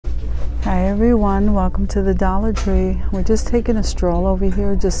Hi everyone, welcome to the Dollar Tree. We're just taking a stroll over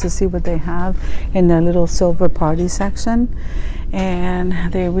here just to see what they have in their little silver party section.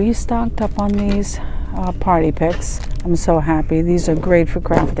 And they restocked up on these party picks. I'm so happy. These are great for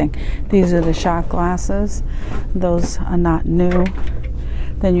crafting. These are the shot glasses. Those are not new.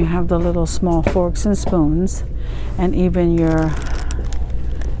 Then you have the little small forks and spoons, and even your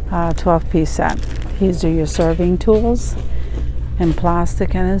 12-piece set. These are your serving tools in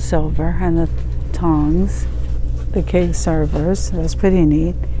plastic and in silver, and the tongs, the cake servers. That's pretty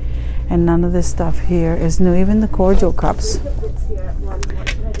neat. And none of this stuff here is new, even the cordial cups.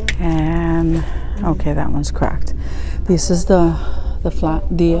 And okay, that one's cracked. This is the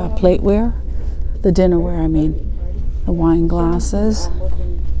plateware, the dinnerware, I mean, the wine glasses.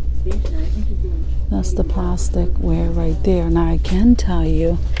 That's the plasticware right there. Now I can tell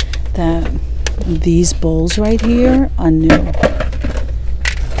you that these bowls right here are new.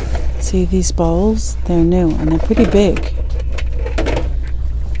 See these bowls? They're new and they're pretty big.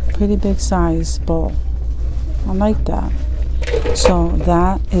 Pretty big size bowl. I like that. So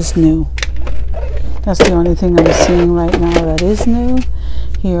that is new. That's the only thing I'm seeing right now that is new.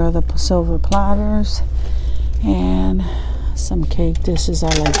 Here are the silver platters and some cake dishes.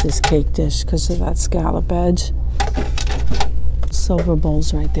 I like this cake dish because of that scallop edge. Silver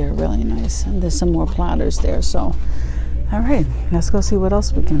bowls right there, really nice. And there's some more platters there. So all right, let's go see what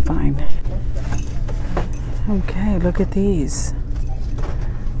else we can find. Okay, look at these.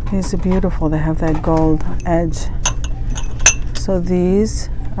 These are beautiful. They have that gold edge. So these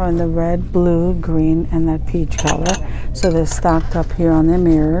are in the red, blue, green, and that peach color. So they're stocked up here on their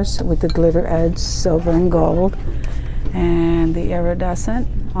mirrors with the glitter edge, silver and gold, and the iridescent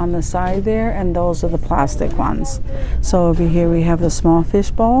on the side there, and those are the plastic ones. So over here we have the small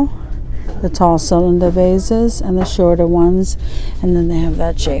fish bowl, the tall cylinder vases, and the shorter ones, and then they have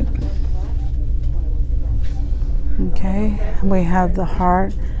that shape. Okay, we have the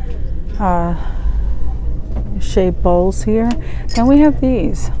heart shaped bowls here. Then we have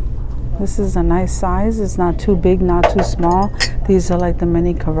these. This is a nice size. It's not too big, not too small. These are like the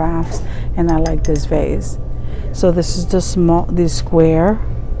mini carafes, and I like this vase. So this is the small, these square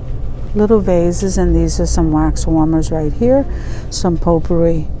little vases, and these are some wax warmers right here, some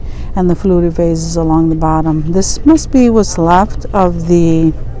potpourri, and the fluted vases along the bottom. This must be what's left of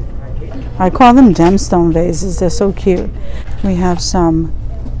the, I call them gemstone vases. They're so cute. We have some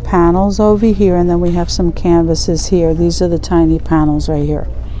panels over here, and then we have some canvases here. These are the tiny panels right here.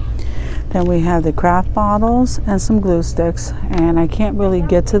 Then we have the craft bottles and some glue sticks, and I can't really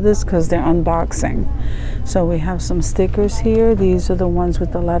get to this because they're unboxing. So we have some stickers here. These are the ones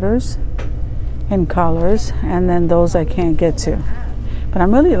with the letters and colors, and then those I can't get to. But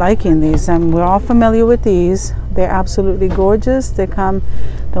I'm really liking these, and we're all familiar with these. They're absolutely gorgeous. They come,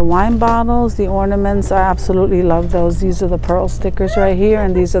 the wine bottles, the ornaments, I absolutely love those. These are the pearl stickers right here,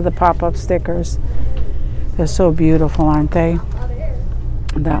 and these are the pop-up stickers. They're so beautiful, aren't they?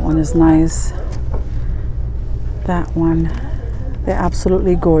 That one is nice. That one, they're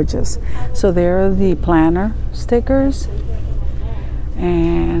absolutely gorgeous. So there are the planner stickers,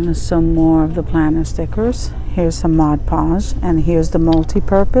 and some more of the planner stickers. Here's some Mod Podge, and here's the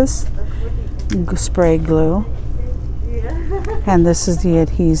multi-purpose spray glue. And this is the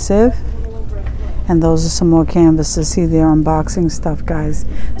adhesive. And those are some more canvases. See, they're unboxing stuff, guys.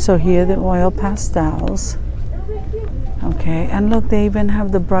 So here are the oil pastels. Okay, and look, they even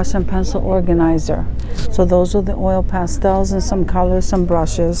have the brush and pencil organizer. So those are the oil pastels and some colors, some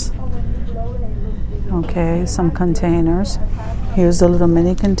brushes. Okay, some containers. Here's the little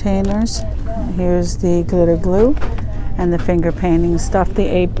mini containers. Here's the glitter glue and the finger painting stuff, the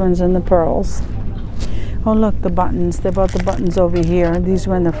aprons and the pearls. Oh look, the buttons. They brought the buttons over here. These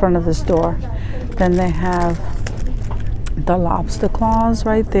were in the front of the store. Then they have the lobster claws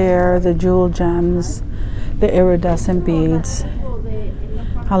right there, the jewel gems, the iridescent beads.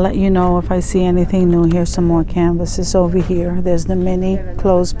 I'll let you know if I see anything new. Here's some more canvases over here. There's the mini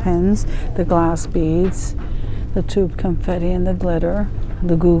clothespins, the glass beads, the tube confetti and the glitter,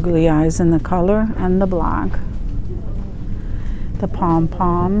 the googly eyes and the color and the black, the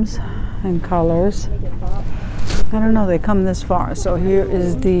pom-poms and colors. I don't know, they come this far. So here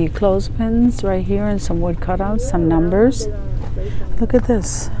is the clothespins right here, and some wood cutouts, some numbers. Look at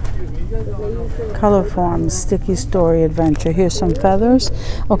this. Color forms, sticky story adventure. Here's some feathers.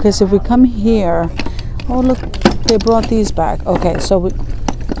 Okay, so if we come here, oh look, they brought these back. Okay, so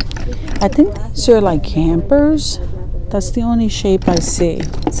I think these are like campers. That's the only shape I see.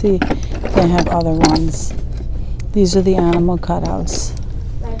 See, they have other ones. These are the animal cutouts.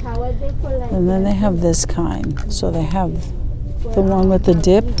 And then they have this kind. So they have the one with the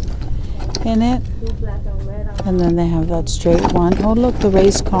dip, in it. And then they have that straight one. Oh, look, the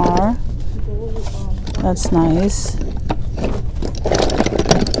race car. That's nice.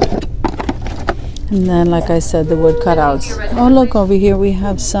 And then, like I said, the wood cutouts. Oh, look, over here we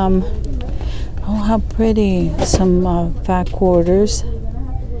have some, oh, how pretty, some fat quarters.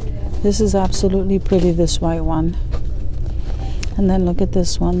 This is absolutely pretty, this white one. And then look at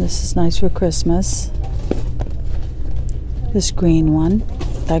this one. This is nice for Christmas. This green one.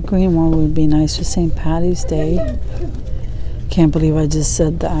 That green one would be nice for St. Patty's Day. Can't believe I just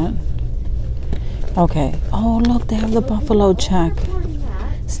said that. Okay. Oh, look, they have the buffalo check.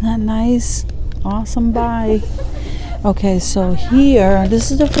 Isn't that nice? Awesome buy. Okay, so here,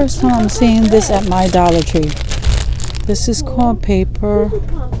 this is the first time I'm seeing this at my Dollar Tree. This is called Paper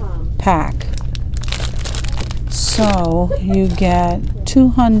Pack. So you get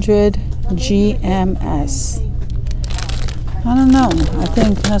 200 GMS. I don't know. I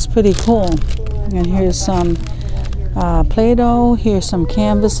think that's pretty cool. And here's some Play-Doh. Here's some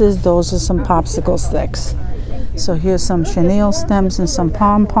canvases. Those are some popsicle sticks. So here's some chenille stems and some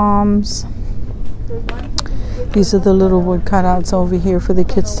pom-poms. These are the little wood cutouts over here for the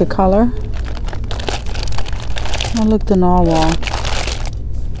kids to color. Oh, look, the narwhal.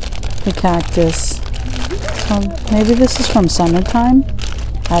 The cactus. Maybe this is from summertime.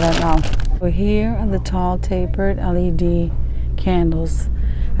 I don't know. So here are the tall tapered LED candles.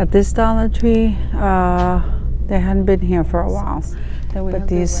 At this Dollar Tree, they hadn't been here for a while. But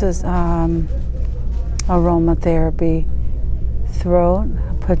these is aromatherapy throat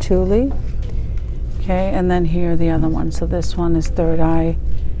patchouli. Okay, and then here are the other ones. So this one is third eye,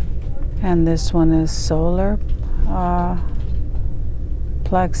 and this one is solar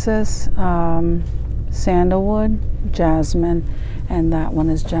plexus, sandalwood, jasmine, and that one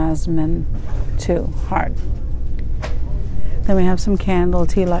is jasmine 2, heart. Then we have some candle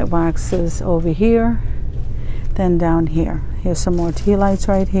tea light waxes over here. Then down here, here's some more tea lights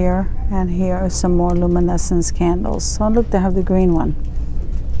right here, and here are some more luminescence candles. So look, they have the green one.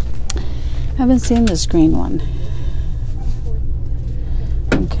 I haven't seen this green one.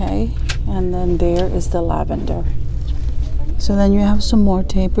 Okay, and then there is the lavender. So then you have some more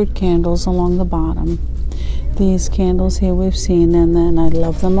tapered candles along the bottom. These candles here we've seen, and then I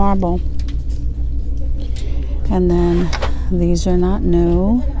love the marble. And then these are not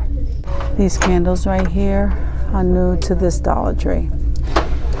new. These candles right here are new to this Dollar Tree.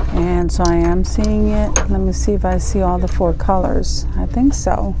 And so I am seeing it. Let me see if I see all the 4 colors. I think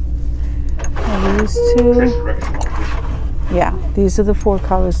so. Are these 2? Yeah, these are the 4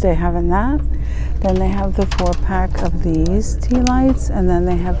 colors they have in that. Then they have the 4-pack of these tea lights, and then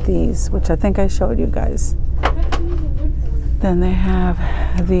they have these, which I think I showed you guys. Then they have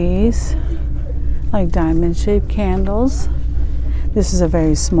these, like diamond-shaped candles. This is a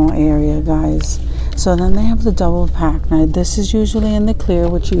very small area, guys. So then they have the double pack. Now this is usually in the clear,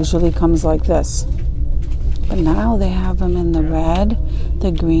 which usually comes like this. But now they have them in the red,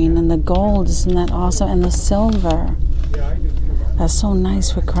 the green, and the gold. Isn't that awesome? And the silver. That's so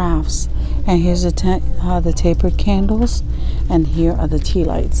nice for crafts. And here's the tapered candles, and here are the tea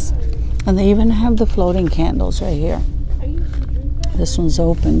lights. And they even have the floating candles right here. This one's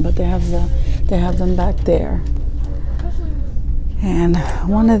open, but they have them back there. And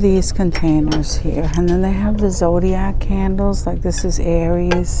one of these containers here. And then they have the zodiac candles, like this is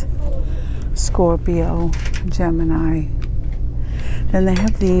Aries, Scorpio, Gemini. Then they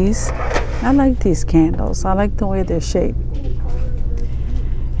have these. I like these candles. I like the way they're shaped.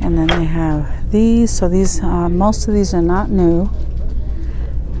 And then they have these. So these, most of these are not new.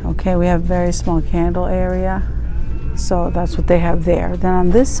 Okay, we have very small candle area. So that's what they have there. Then on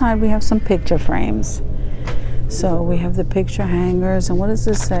this side we have some picture frames. So we have the picture hangers, and what does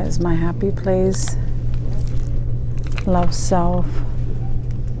this say? It's my happy place, love self.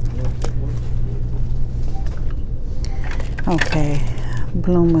 Okay,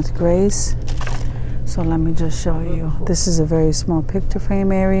 bloom with grace. So let me just show you. This is a very small picture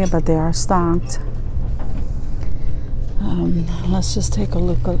frame area, but they are stocked. Let's just take a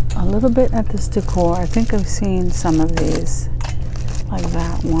look a little bit at this decor. I think I've seen some of these, like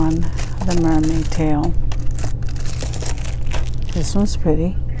that one, the mermaid tail. This one's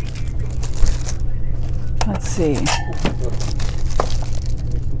pretty. Let's see.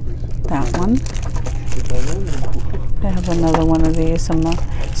 That one. They have another one of these.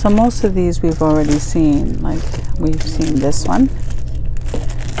 So most of these we've already seen. Like we've seen this one.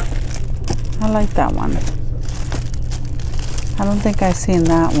 I like that one. I don't think I've seen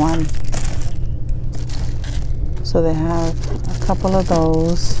that one. So they have a couple of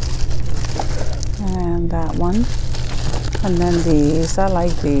those. And that one. And then these. I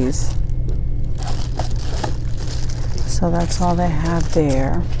like these. So that's all they have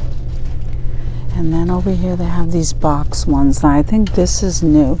there. And then over here they have these box ones. Now I think this is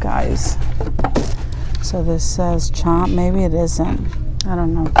new, guys. So this says chomp. Maybe it isn't. I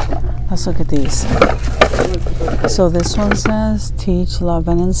don't know. Let's look at these. So this one says teach, love,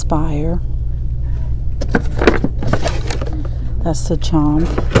 and inspire. That's the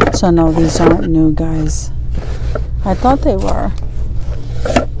chomp. So no, these aren't new, guys. I thought they were.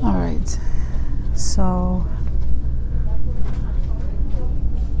 All right. So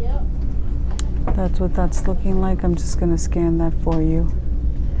that's what that's looking like. I'm just going to scan that for you.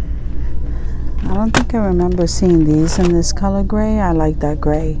 I don't think I remember seeing these in this color gray. I like that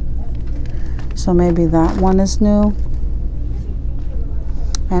gray. So maybe that one is new.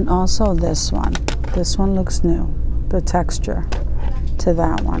 And also this one. This one looks new. The texture to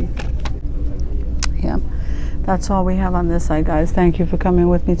that one. Yep. That's all we have on this side, guys. Thank you for coming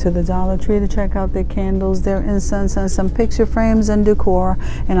with me to the Dollar Tree to check out their candles, their incense, and some picture frames and decor.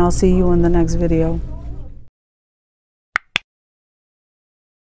 And I'll see you in the next video.